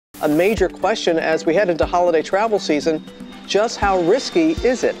a major question as we head into holiday travel season. Just how risky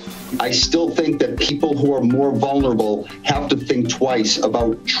is it? I still think that people who are more vulnerable have to think twice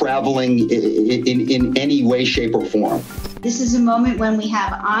about traveling in any way, shape, or form. This is a moment when we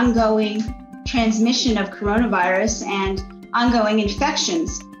have ongoing transmission of coronavirus and ongoing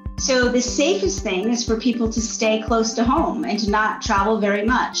infections. So the safest thing is for people to stay close to home and to not travel very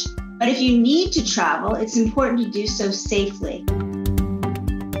much. But if you need to travel, it's important to do so safely.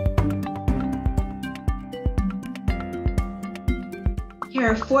 Here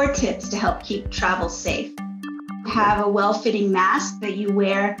are 4 tips to help keep travel safe. Have a well-fitting mask that you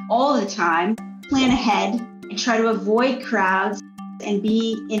wear all the time. Plan ahead and try to avoid crowds and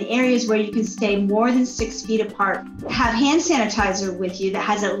be in areas where you can stay more than 6 feet apart. Have hand sanitizer with you that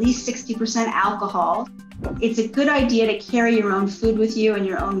has at least 60% alcohol. It's a good idea to carry your own food with you and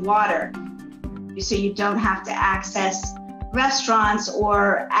your own water so you don't have to access restaurants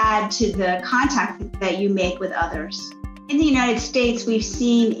or add to the contact that you make with others. In the United States, we've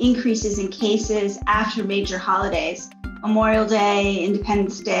seen increases in cases after major holidays, Memorial Day,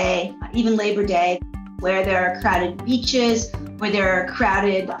 Independence Day, even Labor Day, where there are crowded beaches, where there are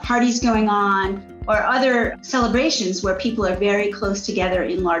crowded parties going on, or other celebrations where people are very close together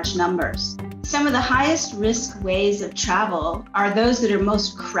in large numbers. Some of the highest risk ways of travel are those that are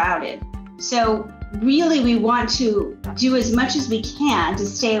most crowded. So really, we want to do as much as we can to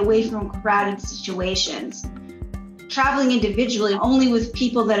stay away from crowded situations. Traveling individually only with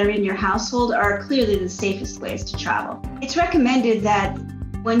people that are in your household are clearly the safest ways to travel. It's recommended that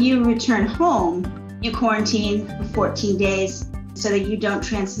when you return home, you quarantine for 14 days so that you don't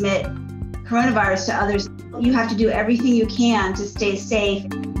transmit coronavirus to others. You have to do everything you can to stay safe.